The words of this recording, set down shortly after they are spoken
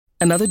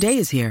Another day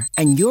is here,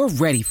 and you're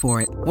ready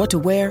for it. What to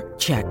wear?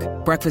 Check.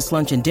 Breakfast,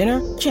 lunch, and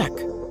dinner? Check.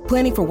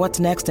 Planning for what's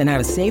next and how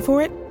to save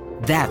for it?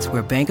 That's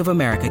where Bank of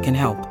America can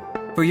help.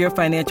 For your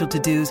financial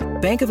to-dos,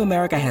 Bank of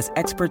America has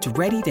experts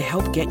ready to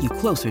help get you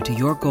closer to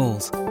your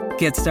goals.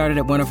 Get started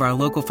at one of our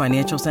local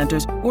financial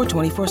centers or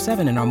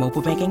 24/7 in our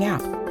mobile banking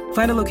app.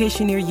 Find a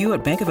location near you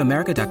at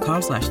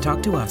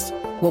bankofamerica.com/talktous.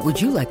 What would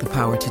you like the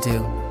power to do?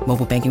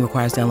 Mobile banking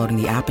requires downloading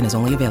the app and is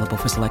only available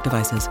for select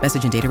devices.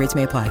 Message and data rates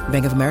may apply.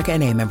 Bank of America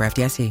N.A., member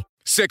FDIC.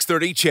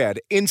 630 CHED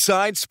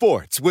Inside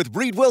Sports with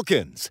Reid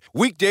Wilkins.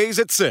 Weekdays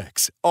at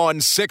 6 on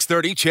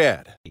 630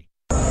 CHED.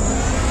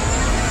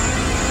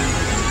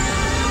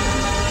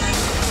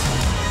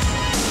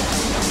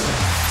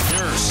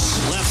 Nurse,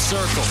 left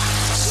circle,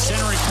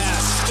 centering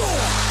pass.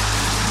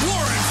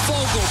 Warren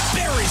Fogle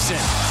buries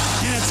it.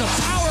 And it's a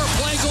power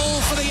play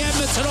goal for the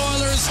Edmonton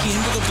Oilers.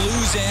 Into the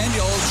Blues end.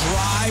 He'll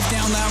drive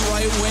down that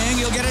right wing.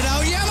 He'll get it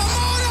out.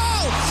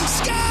 Yamamoto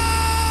scores!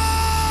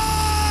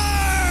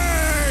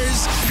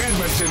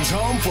 Edmonton's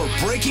home for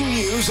breaking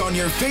news on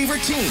your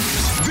favorite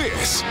teams.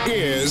 This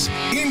is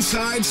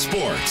Inside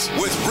Sports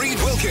with Reid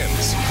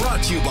Wilkins.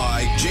 Brought to you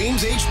by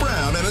James H.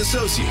 Brown and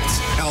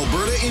Associates,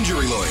 Alberta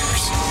Injury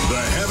Lawyers,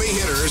 the heavy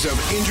hitters of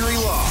injury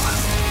law.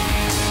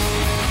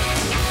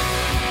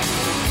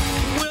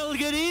 Well,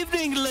 good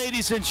evening,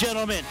 ladies and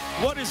gentlemen.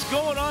 What is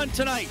going on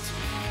tonight?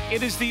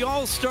 It is the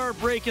All-Star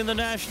break in the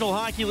National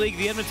Hockey League.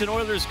 The Edmonton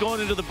Oilers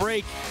going into the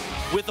break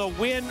with a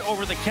win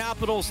over the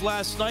Capitals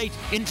last night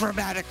in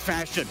dramatic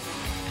fashion.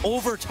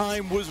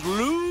 Overtime was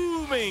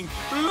looming,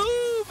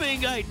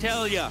 I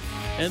tell ya.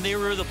 And they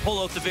were able to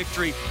pull out the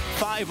victory,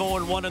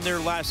 5-0-1 in their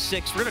last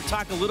 6. We're going to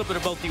talk a little bit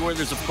about the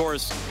Oilers, of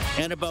course,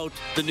 and about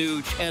the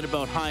Nuge, and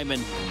about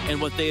Hyman,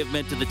 and what they have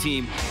meant to the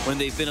team when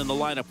they've been in the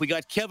lineup. We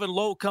got Kevin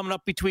Lowe coming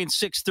up between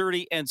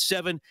 6:30 and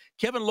 7.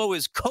 Kevin Lowe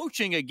is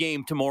coaching a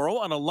game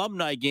tomorrow, an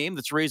alumni game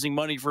that's raising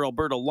money for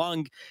Alberta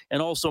Lung,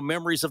 and also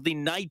memories of the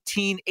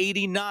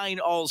 1989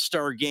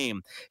 All-Star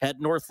game at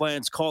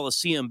Northlands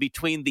Coliseum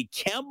between the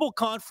Campbell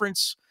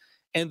Conference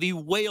and the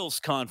Wales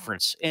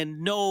Conference.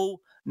 And no,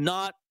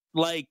 not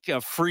like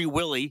Free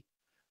Willy,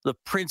 the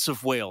Prince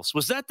of Wales.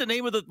 Was that the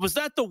name of was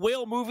that the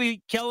whale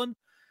movie, Kellen?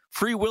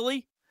 Free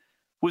Willy?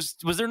 Was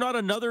there not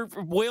another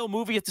whale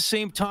movie at the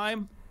same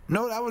time?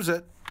 No, that was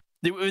it.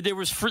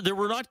 There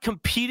were not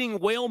competing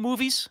whale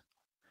movies?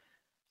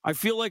 I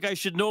feel like I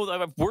should know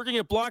that. Working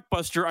at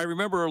Blockbuster, I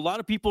remember a lot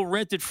of people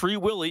rented Free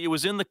Willy. It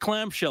was in the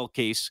clamshell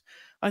case.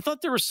 I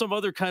thought there was some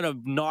other kind of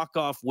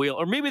knockoff whale,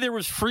 or maybe there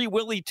was Free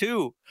Willy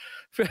 2.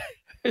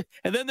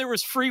 And then there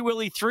was Free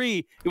Willy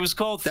 3. It was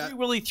called Free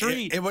Willy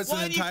 3. It was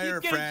an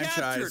entire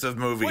franchise of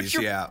movies,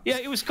 yeah. Yeah,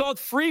 it was called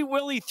Free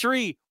Willy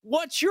 3.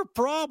 What's your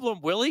problem,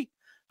 Willie?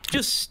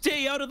 Just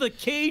stay out of the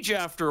cage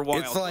after a while.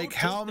 It's like,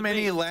 how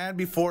many Land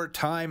Before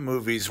Time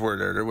movies were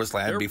there? There was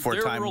Land Before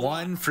Time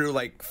 1 through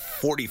like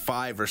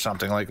 45 or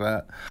something like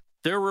that.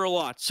 There were a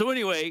lot. So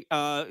anyway,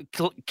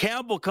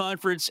 Campbell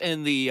Conference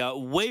and the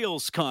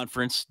Wales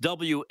Conference,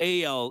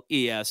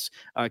 WALES,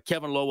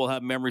 Kevin Lowe will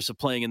have memories of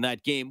playing in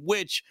that game,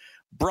 which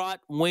brought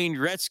Wayne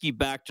Gretzky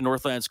back to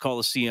Northlands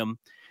Coliseum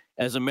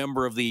as a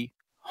member of the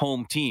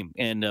home team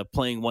and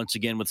playing once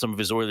again with some of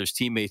his Oilers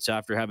teammates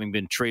after having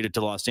been traded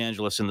to Los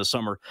Angeles in the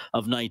summer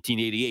of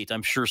 1988.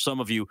 I'm sure some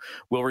of you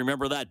will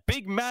remember that.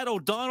 Big Matt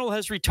O'Donnell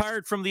has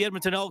retired from the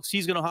Edmonton Elks.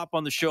 He's going to hop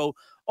on the show.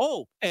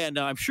 Oh, and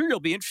I'm sure you'll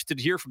be interested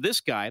to hear from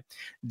this guy.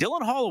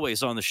 Dylan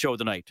Holloway's on the show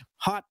tonight.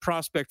 Hot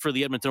prospect for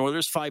the Edmonton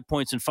Oilers, 5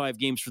 points in 5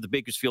 games for the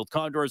Bakersfield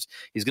Condors.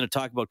 He's going to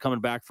talk about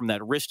coming back from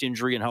that wrist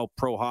injury and how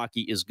pro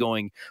hockey is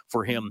going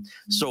for him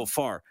so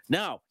far.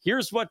 Now,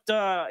 here's what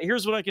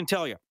I can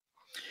tell you.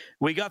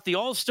 We got the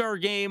All-Star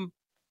game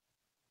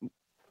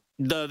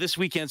this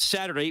weekend,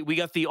 Saturday. We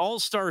got the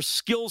All-Star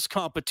skills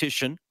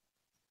competition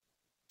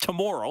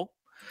tomorrow.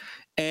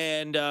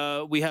 And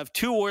we have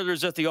 2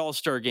 Oilers at the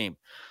All-Star game.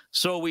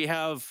 So we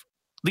have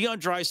Leon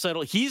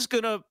Draisaitl. He's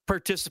going to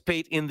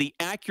participate in the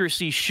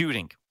accuracy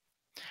shooting.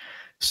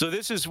 So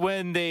this is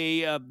when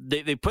they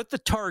put the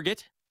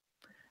target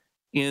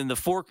in the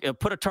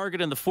put a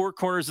target in the 4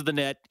 corners of the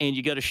net, and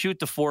you got to shoot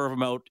the 4 of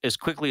them out as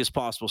quickly as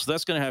possible. So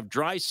that's going to have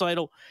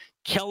Draisaitl,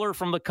 Keller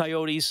from the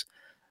Coyotes,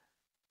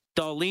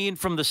 Dahlin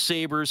from the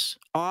Sabres,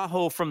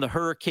 Aho from the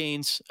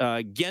Hurricanes,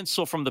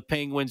 Gensel from the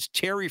Penguins,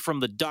 Terry from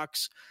the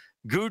Ducks,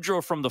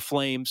 Goudreau from the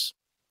Flames.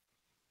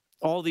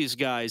 All these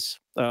guys,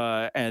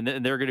 and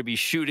they're going to be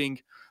shooting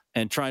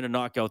and trying to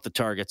knock out the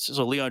targets.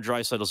 So Leon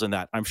Draisaitl's in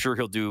that. I'm sure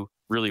he'll do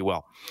really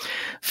well.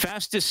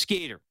 Fastest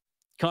skater.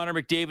 Connor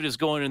McDavid is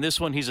going in this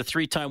one. He's a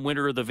 3-time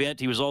winner of the event.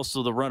 He was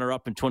also the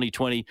runner-up in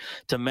 2020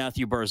 to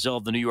Matthew Barzal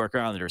of the New York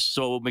Islanders.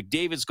 So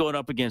McDavid's going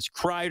up against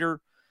Kreider,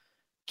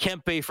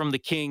 Kempe from the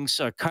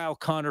Kings, Kyle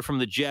Connor from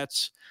the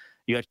Jets.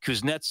 You got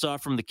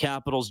Kuznetsov from the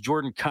Capitals,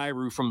 Jordan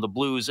Kyrou from the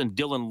Blues, and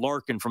Dylan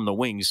Larkin from the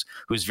Wings,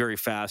 who's very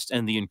fast,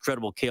 and the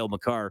incredible Cale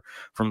Makar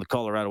from the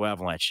Colorado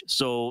Avalanche.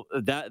 So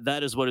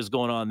that is what is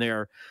going on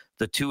there.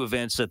 the two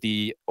events that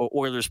the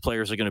Oilers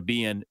players are going to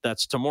be in.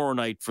 That's tomorrow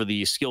night for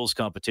the skills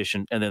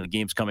competition, and then the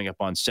game's coming up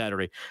on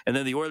Saturday. And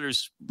then the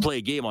Oilers play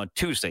a game on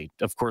Tuesday.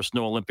 Of course,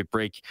 no Olympic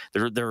break.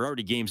 There are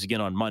already games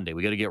again on Monday.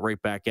 We got to get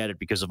right back at it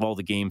because of all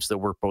the games that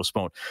were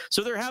postponed.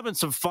 So they're having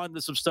some fun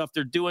with some stuff.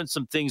 They're doing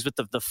some things with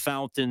the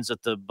fountains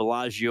at the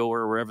Bellagio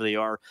or wherever they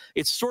are.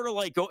 It's sort of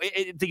like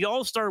the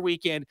All-Star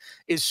Weekend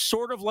is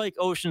sort of like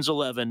Ocean's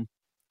 11.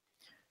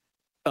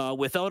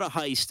 Without a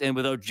heist and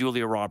without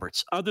Julia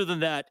Roberts. Other than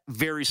that,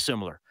 very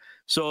similar.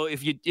 So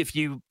if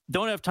you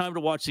don't have time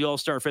to watch the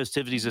All-Star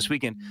festivities this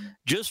weekend,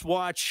 just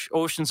watch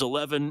Ocean's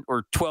 11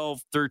 or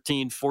 12,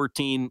 13,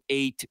 14,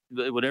 8,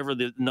 whatever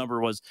the number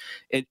was,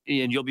 and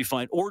you'll be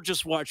fine. Or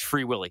just watch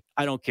Free Willy.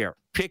 I don't care.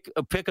 Pick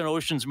an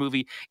Ocean's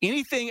movie.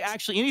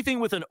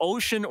 Anything with an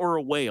ocean or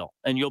a whale,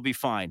 and you'll be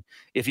fine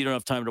if you don't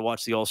have time to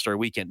watch the All-Star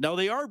weekend. Now,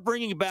 they are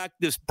bringing back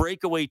this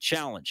breakaway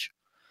challenge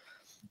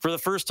for the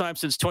first time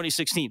since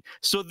 2016.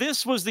 So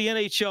this was the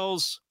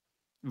NHL's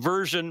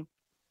version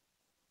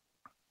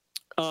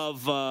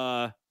of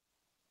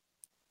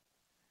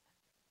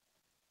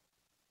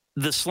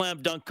the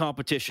slam dunk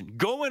competition.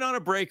 Go in on a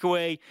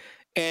breakaway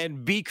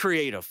and be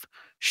creative.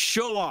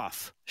 Show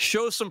off.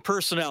 Show some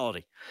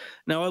personality.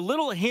 Now, a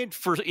little hint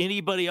for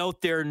anybody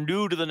out there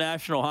new to the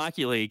National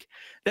Hockey League,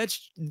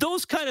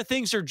 those kind of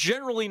things are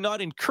generally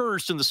not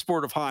encouraged in the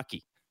sport of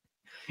hockey.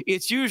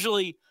 It's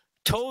usually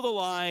toe the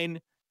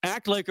line,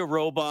 act like a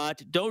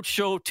robot, don't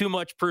show too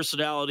much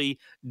personality,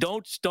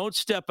 don't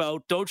step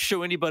out, don't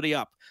show anybody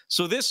up.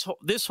 So this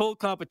whole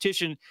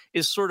competition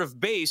is sort of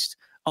based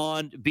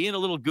on being a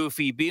little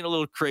goofy, being a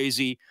little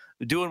crazy,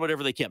 doing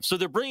whatever they can. So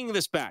they're bringing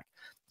this back.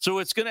 So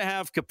it's going to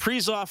have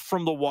Kaprizov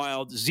from the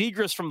Wild,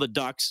 Zegras from the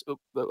Ducks,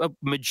 a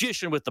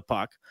magician with the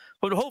puck.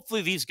 But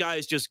hopefully these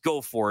guys just go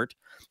for it.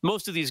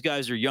 Most of these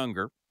guys are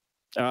younger.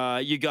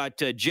 You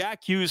got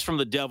Jack Hughes from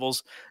the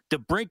Devils,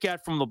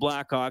 DeBrincat from the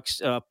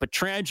Blackhawks,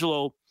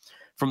 Pietrangelo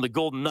from the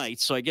Golden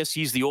Knights. So I guess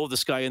he's the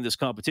oldest guy in this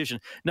competition.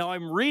 Now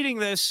I'm reading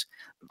this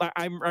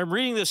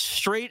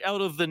straight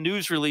out of the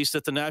news release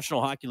that the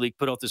National Hockey League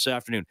put out this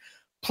afternoon.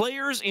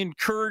 Players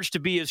encouraged to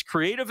be as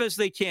creative as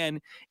they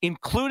can,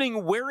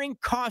 including wearing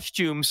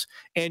costumes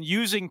and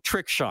using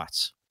trick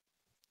shots.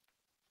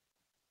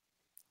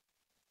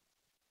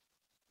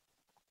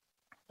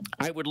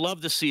 I would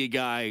love to see a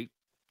guy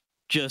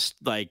just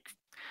like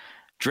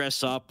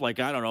dress up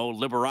like, I don't know,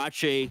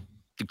 Liberace,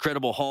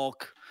 Incredible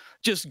Hulk.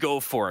 Just go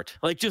for it.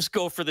 Like, just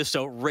go for this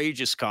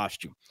outrageous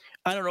costume.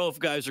 I don't know if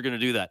guys are going to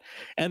do that.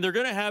 And they're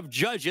going to have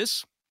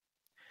judges.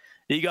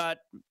 You got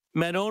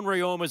Manon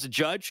Rhéaume as a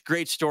judge.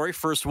 Great story.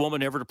 First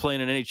woman ever to play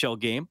in an NHL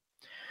game.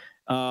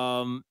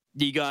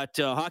 You got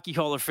Hockey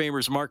Hall of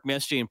Famers Mark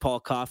Messier and Paul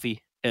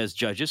Coffey as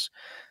judges.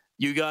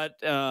 You got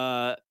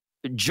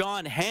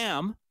John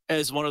Hamm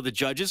as one of the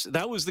judges.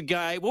 That was the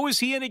guy. What was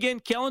he in again,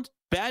 Kellen?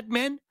 Bad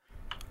Men?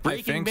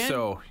 Breaking I think Men?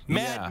 so.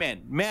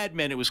 Mad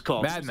Men it was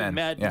called. Mad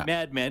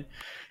Men.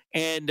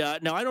 And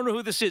now I don't know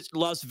who this is.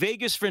 Las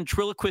Vegas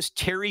ventriloquist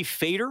Terry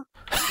Fader.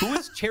 Who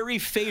is Terry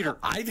Fader?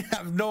 I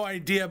have no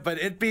idea, but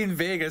it being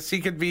Vegas,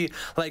 he could be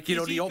like,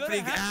 the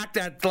opening act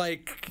at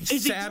like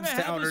Sam's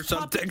Town or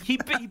something. He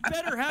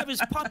better have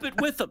his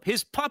puppet with him.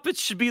 His puppet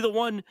should be the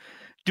one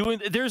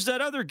doing. There's that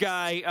other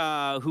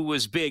guy who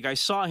was big. I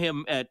saw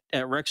him at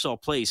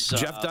Rexall Place.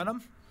 Jeff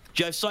Dunham?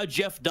 I saw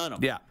Jeff Dunham.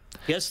 Yeah.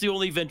 That's the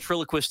only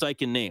ventriloquist I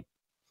can name.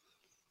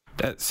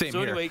 Same so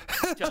here. Anyway,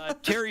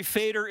 Terry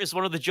Fader is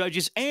one of the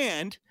judges.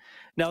 And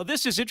now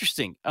this is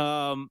interesting.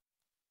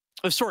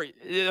 Those are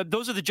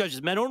the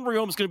judges. Manon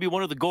Rhéaume is going to be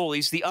one of the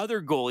goalies. The other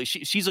goalie,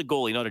 she's a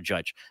goalie, not a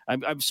judge.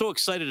 I'm so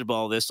excited about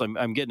all this.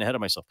 I'm getting ahead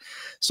of myself.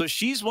 So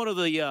she's one of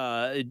the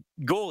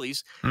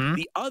goalies. Mm-hmm.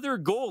 The other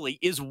goalie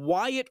is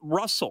Wyatt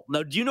Russell.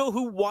 Now, do you know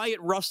who Wyatt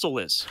Russell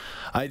is?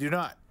 I do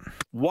not.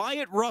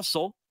 Wyatt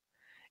Russell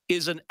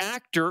is an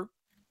actor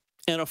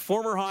and a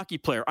former hockey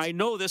player. I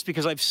know this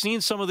because I've seen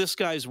some of this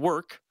guy's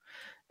work.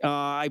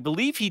 I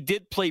believe he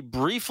did play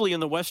briefly in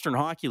the Western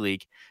Hockey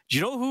League. Do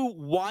you know who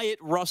Wyatt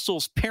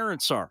Russell's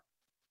parents are?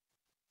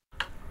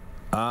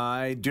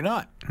 I do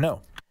not.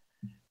 No.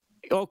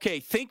 Okay,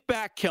 think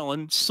back,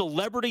 Kellen.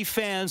 Celebrity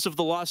fans of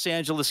the Los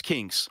Angeles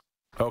Kings.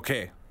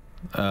 Okay.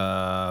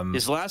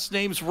 His last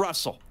name's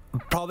Russell.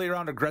 Probably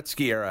around a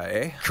Gretzky era,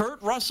 eh?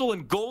 Kurt Russell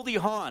and Goldie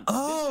Hawn.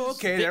 Oh,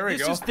 okay. There we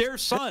go. This is their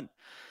son.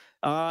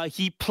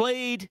 He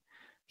played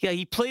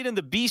in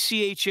the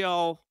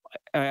BCHL.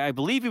 I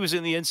believe he was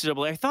in the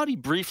NCAA. I thought he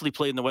briefly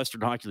played in the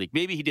Western Hockey League.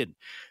 Maybe he didn't.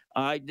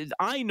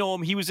 I know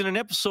him. He was in an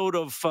episode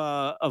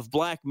of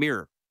Black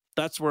Mirror.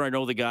 That's where I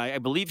know the guy. I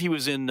believe he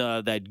was in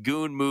that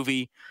Goon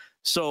movie.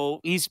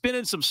 So he's been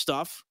in some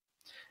stuff.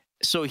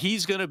 So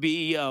he's going to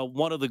be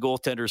one of the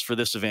goaltenders for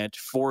this event,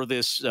 for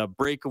this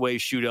breakaway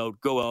shootout.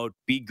 Go out,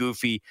 be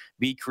goofy,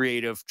 be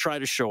creative, try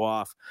to show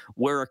off,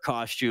 wear a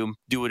costume,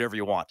 do whatever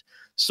you want.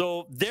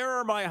 So there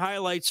are my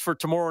highlights for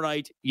tomorrow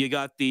night. You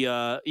got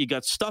you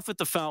got stuff at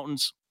the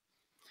fountains.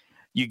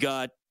 You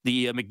got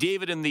the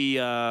McDavid and the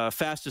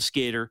fastest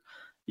skater.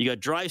 You got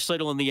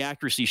Draisaitl in the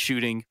accuracy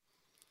shooting.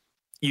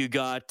 You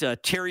got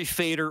Terry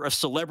Fader, a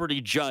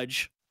celebrity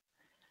judge.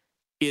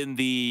 in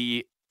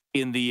the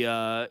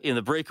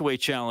breakaway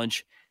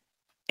challenge.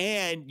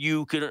 And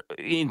you could,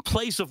 in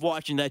place of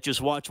watching that,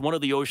 just watch one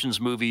of the Oceans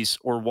movies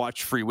or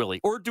watch Free Willy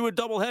or do a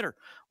doubleheader.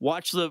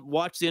 Watch the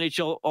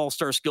NHL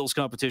All-Star Skills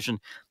Competition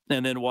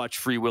and then watch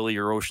Free Willy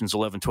or Oceans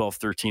 11, 12,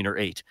 13, or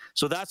 8.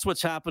 So that's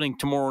what's happening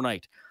tomorrow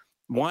night.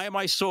 Why am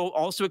I so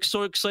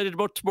excited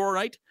about tomorrow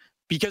night?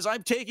 Because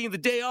I'm taking the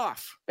day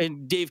off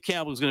and Dave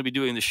Campbell is going to be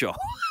doing the show.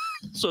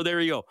 So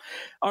there you go.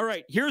 All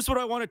right. Here's what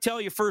I want to tell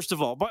you, first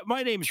of all.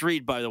 My name's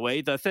Reid, by the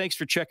way. Thanks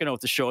for checking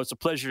out the show. It's a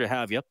pleasure to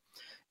have you.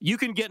 You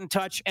can get in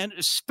touch. And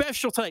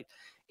special tonight,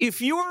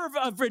 if you're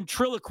a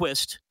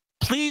ventriloquist,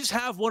 please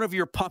have one of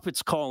your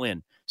puppets call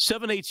in.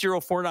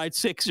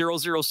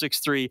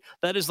 780-496-0063.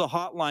 That is the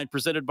hotline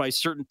presented by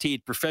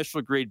CertainTeed,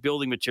 professional-grade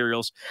building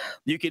materials.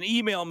 You can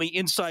email me,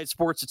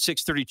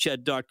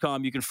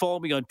 insidesports@630ched.com. You can follow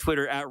me on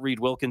Twitter @Reid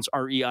Wilkins,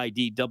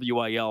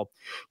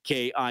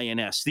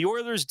 ReidWilkins. The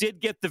Oilers did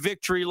get the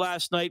victory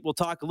last night. We'll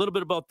talk a little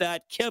bit about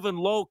that. Kevin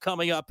Lowe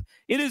coming up.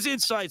 It is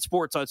Inside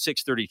Sports on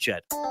 630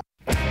 Ched.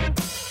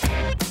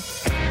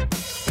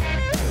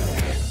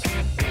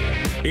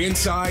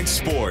 Inside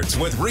Sports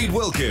with Reid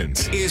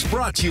Wilkins is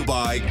brought to you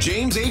by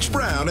James H.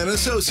 Brown and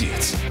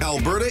Associates,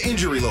 Alberta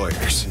Injury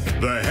Lawyers,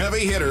 the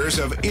heavy hitters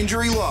of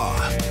injury law.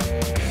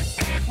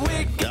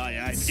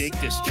 I dig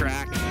this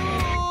track.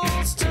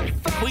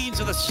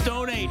 Queens of the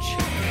Stone Age.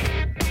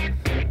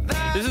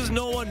 This is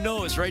No One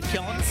Knows, right,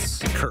 Kellen?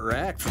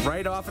 Correct.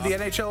 Right off of the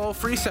NHL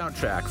Free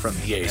soundtrack from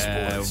EA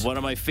Sports. One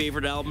of my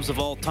favorite albums of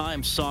all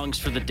time, Songs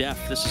for the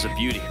Deaf. This is a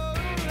beauty.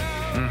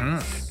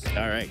 Mm-hmm.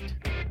 All right.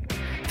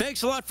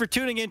 Thanks a lot for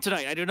tuning in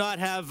tonight. I do not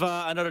have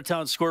an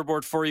out-of-town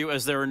scoreboard for you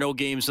as there are no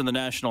games in the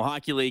National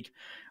Hockey League.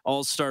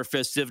 All-Star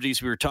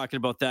festivities, we were talking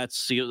about that.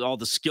 See all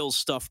the skills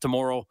stuff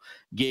tomorrow.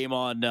 Game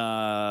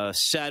on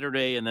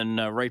Saturday, and then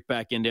right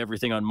back into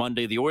everything on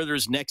Monday. The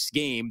Oilers' next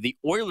game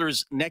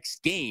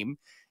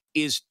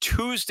is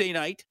Tuesday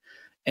night,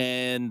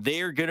 and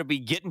they're going to be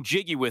getting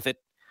jiggy with it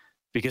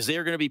because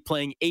they're going to be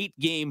playing 8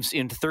 games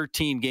in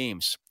 13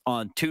 games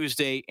on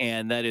Tuesday,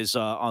 and that is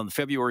on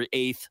February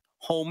 8th.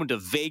 Home to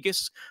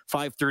Vegas,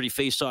 5:30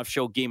 face-off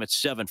show, game at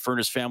 7.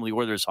 Furnace Family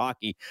Oilers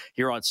hockey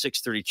here on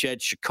 630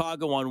 Ched.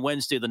 Chicago on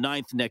Wednesday the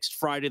 9th. Next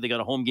Friday, they got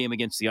a home game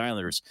against the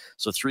Islanders.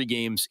 So 3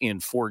 games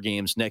in 4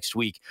 games next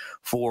week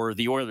for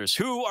the Oilers,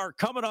 who are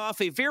coming off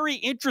a very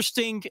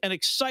interesting and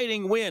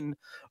exciting win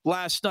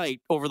last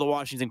night over the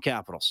Washington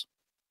Capitals.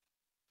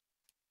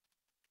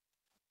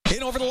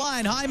 In over the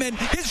line, Hyman,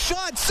 his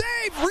shot,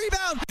 save,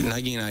 rebound.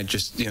 Nagy and I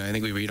just, I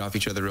think we read off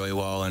each other really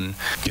well, and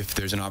if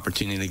there's an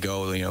opportunity to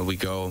go, we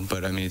go.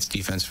 But I mean, it's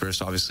defense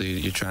first. Obviously,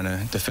 you're trying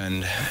to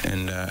defend,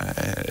 and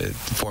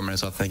 4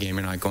 minutes left in the game,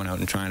 you're not going out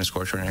and trying to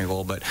score a short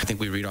goal. But I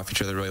think we read off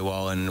each other really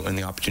well, and when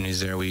the opportunity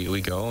is there,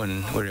 we go,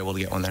 and we're able to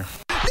get one there.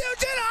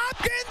 Nugent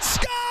Hopkins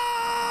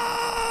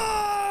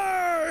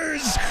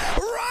scores!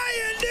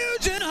 Ryan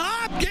Nugent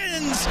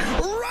Hopkins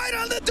right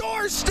on the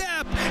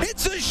doorstep.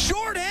 It's a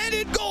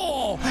short-handed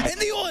goal, and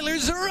the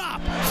Oilers are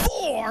up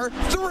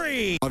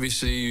 4-3.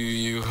 Obviously,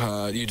 you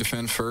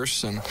defend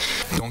first and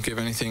don't give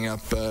anything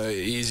up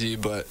easy,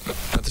 but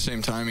at the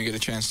same time, you get a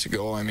chance to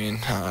go. I mean,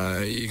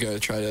 you got to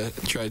try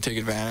to take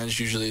advantage.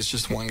 Usually, it's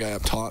just one guy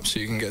up top, so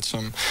you can get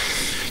some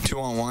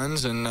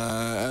 2-on-1s and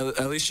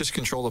at least just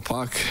control the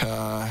puck.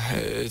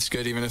 It's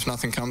good, even if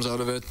nothing comes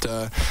out of it.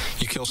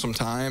 You kill some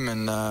time,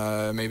 and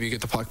maybe you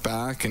get the puck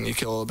back, and you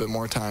kill a little bit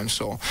more time.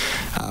 So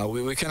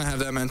we kind of have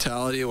that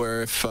mentality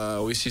where if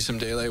we see some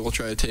daylight, we'll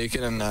try to take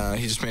it, and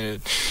he just made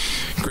a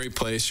great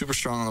play, super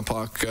strong on the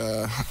puck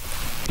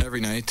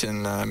every night,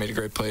 and made a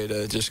great play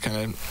to just kind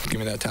of give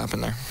me that tap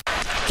in there.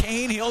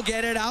 Kane, he'll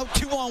get it out,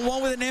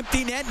 2-on-1 with an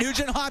empty net.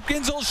 Nugent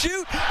Hopkins will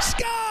shoot,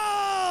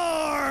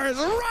 scores!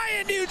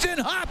 Ryan Nugent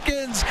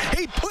Hopkins,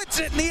 he puts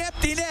it in the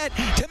empty net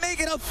to make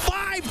it a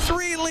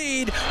 5-3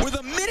 lead with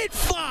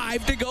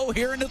 1:05 to go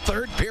here in the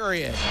third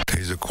period.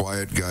 He's a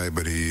quiet guy,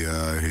 but he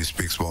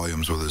speaks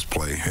volumes with his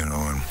play,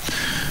 and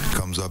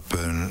comes up,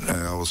 and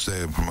I will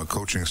say from a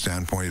coaching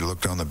standpoint, you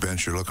look down the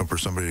bench, you're looking for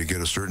somebody to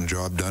get a certain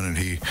job done, and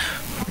he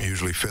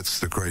usually fits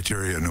the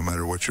criteria no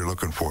matter what you're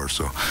looking for.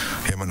 So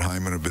him and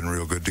Hyman have been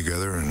real good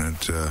together, and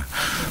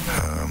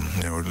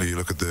you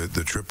look at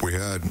the trip we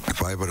had,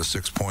 5 out of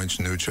 6 points.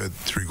 Nuge had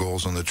 3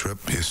 goals on the trip.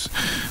 He's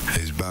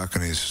back,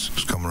 and he's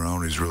come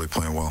around. He's really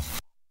playing well.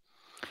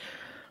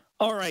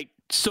 All right.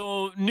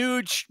 So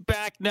Nuge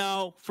back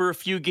now for a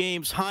few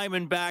games.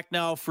 Hyman back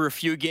now for a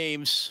few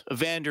games.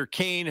 Evander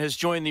Kane has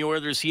joined the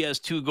Oilers. He has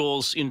 2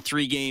 goals in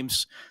 3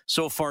 games.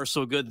 So far,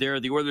 so good there.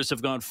 The Oilers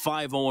have gone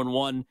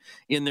 5-0-1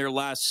 in their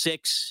last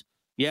 6.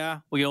 Yeah,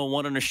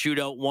 one in a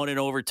shootout, 1 in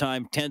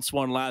overtime, tense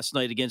one last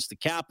night against the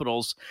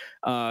Capitals.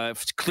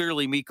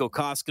 Clearly, Mikko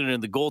Koskinen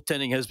and the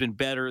goaltending has been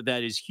better.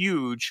 That is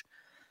huge.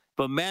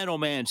 But man, oh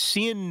man,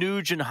 seeing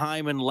Nuge and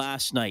Hyman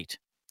last night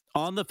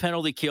on the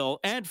penalty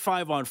kill and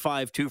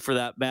 5-on-5 too, for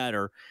that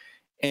matter.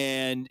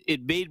 And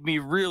it made me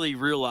really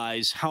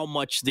realize how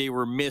much they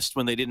were missed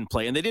when they didn't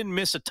play. And they didn't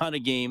miss a ton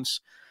of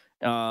games.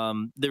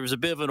 There was a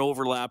bit of an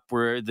overlap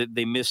where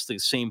they missed the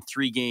same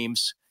 3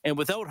 games. And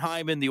without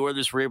Hyman, the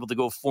Oilers were able to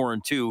go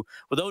 4-2.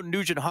 Without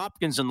Nugent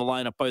Hopkins in the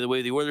lineup, by the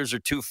way, the Oilers are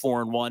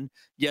 2-4-1.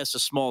 Yes, a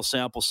small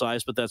sample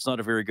size, but that's not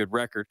a very good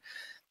record.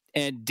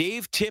 And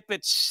Dave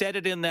Tippett said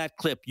it in that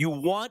clip. You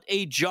want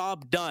a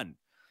job done.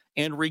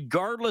 And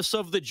regardless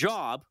of the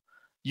job,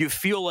 you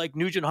feel like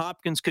Nugent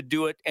Hopkins could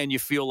do it, and you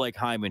feel like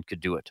Hyman could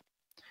do it.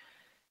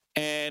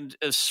 And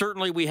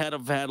certainly we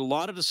have had a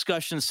lot of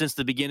discussions since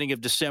the beginning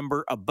of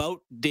December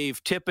about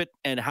Dave Tippett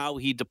and how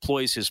he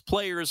deploys his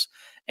players,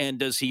 and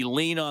does he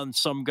lean on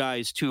some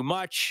guys too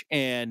much?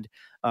 And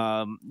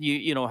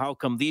how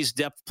come these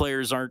depth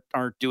players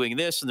aren't doing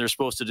this and they're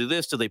supposed to do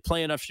this? Do they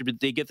play enough? Should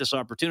they get this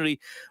opportunity?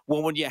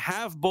 Well, when you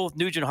have both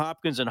Nugent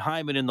Hopkins and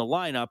Hyman in the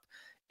lineup,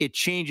 it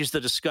changes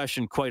the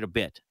discussion quite a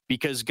bit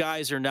because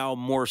guys are now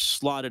more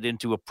slotted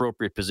into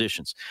appropriate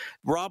positions.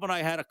 Rob and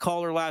I had a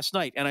caller last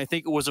night, and I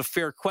think it was a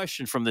fair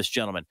question from this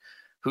gentleman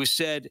who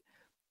said,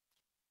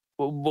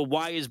 well,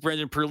 why is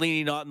Brendan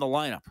Perlini not in the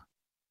lineup?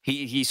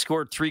 He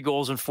scored 3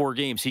 goals in 4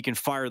 games. He can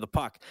fire the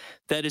puck.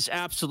 That is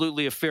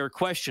absolutely a fair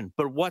question.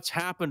 But what's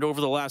happened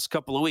over the last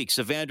couple of weeks?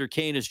 Evander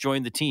Kane has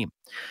joined the team.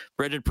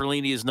 Brendan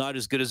Perlini is not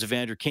as good as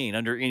Evander Kane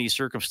under any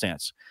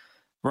circumstance.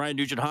 Ryan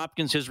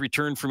Nugent-Hopkins has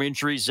returned from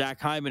injury.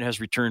 Zach Hyman has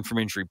returned from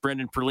injury.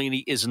 Brendan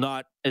Perlini is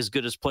not as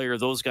good as player of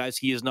those guys.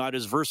 He is not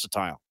as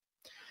versatile.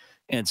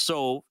 And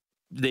so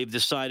they've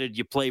decided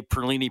you play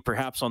Perlini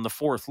perhaps on the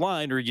 4th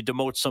line, or you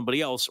demote somebody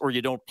else, or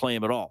you don't play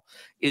him at all.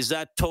 Is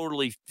that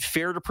totally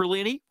fair to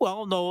Perlini?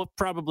 Well, no,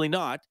 probably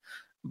not.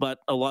 But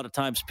a lot of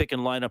times picking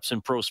lineups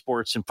in pro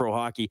sports and pro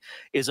hockey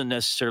isn't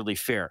necessarily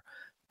fair.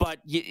 But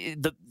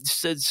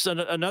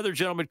another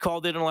gentleman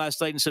called in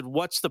last night and said,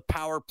 what's the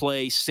power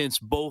play since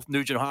both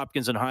Nugent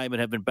Hopkins and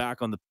Hyman have been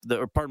back on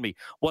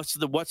what's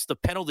the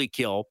penalty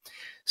kill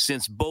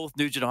since both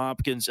Nugent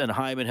Hopkins and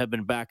Hyman have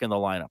been back in the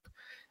lineup?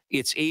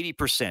 It's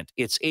 80%.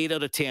 It's 8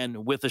 out of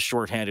 10 with a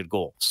shorthanded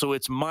goal. So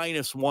it's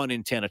 -1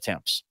 in 10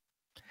 attempts.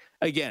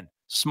 Again,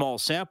 small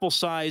sample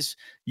size.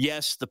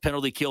 Yes, the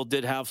penalty kill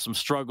did have some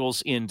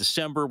struggles in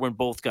December when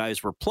both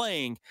guys were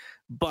playing,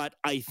 but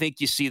I think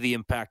you see the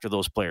impact of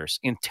those players.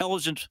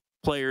 Intelligent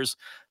players.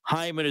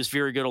 Hyman is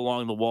very good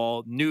along the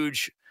wall.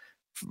 Nuge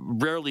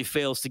rarely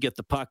fails to get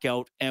the puck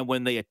out, and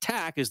when they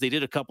attack, as they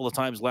did a couple of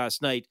times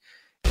last night,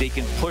 they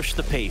can push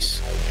the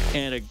pace.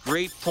 And a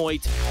great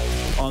point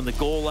on the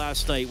goal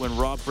last night when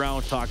Rob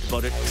Brown talked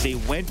about it. They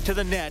went to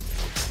the net,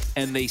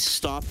 and they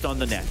stopped on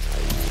the net.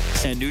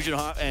 And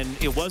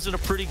it wasn't a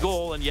pretty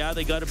goal, and yeah,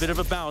 they got a bit of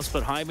a bounce,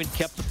 but Hyman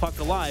kept the puck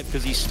alive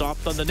because he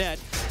stopped on the net,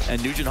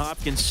 and Nugent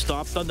Hopkins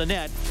stopped on the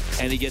net,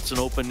 and he gets an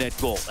open net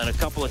goal. And a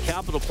couple of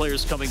Capital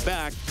players coming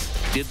back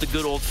did the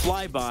good old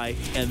flyby,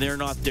 and they're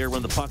not there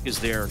when the puck is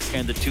there,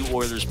 and the 2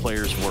 Oilers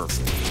players were.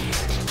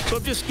 So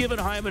I'm just giving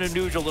Hyman and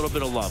Nuge a little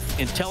bit of love.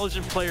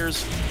 Intelligent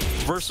players,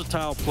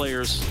 versatile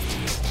players,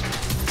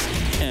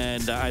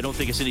 and I don't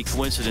think it's any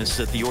coincidence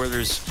that the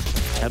Oilers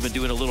have been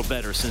doing a little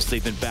better since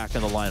they've been back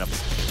in the lineup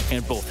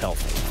and both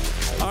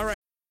healthy. All right.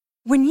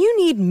 When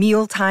you need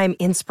mealtime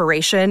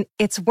inspiration,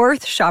 it's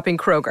worth shopping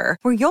Kroger,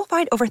 where you'll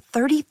find over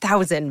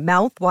 30,000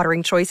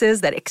 mouth-watering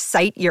choices that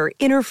excite your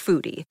inner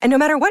foodie. And no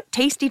matter what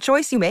tasty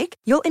choice you make,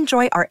 you'll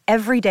enjoy our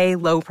everyday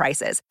low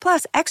prices,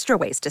 plus extra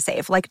ways to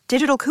save, like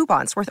digital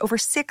coupons worth over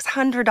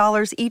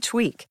 $600 each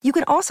week. You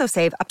can also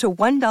save up to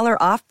 $1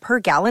 off per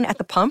gallon at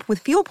the pump with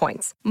fuel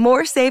points.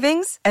 More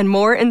savings and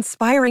more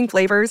inspiring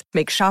flavors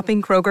make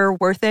shopping Kroger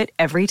worth it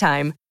every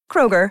time.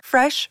 Kroger,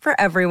 fresh for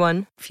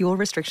everyone. Fuel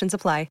restrictions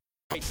apply.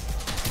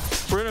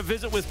 We're going to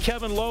visit with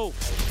Kevin Lowe.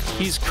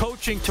 He's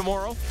coaching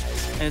tomorrow,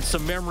 and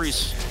some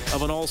memories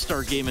of an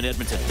all-star game in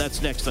Edmonton. That's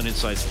next on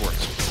Inside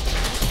Sports.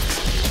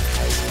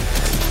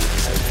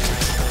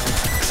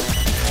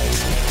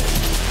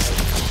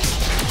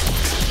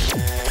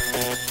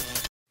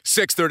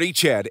 .630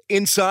 CHED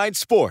Inside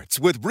Sports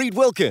with Reid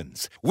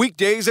Wilkins.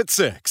 Weekdays at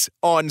 6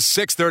 on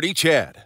 630 CHED.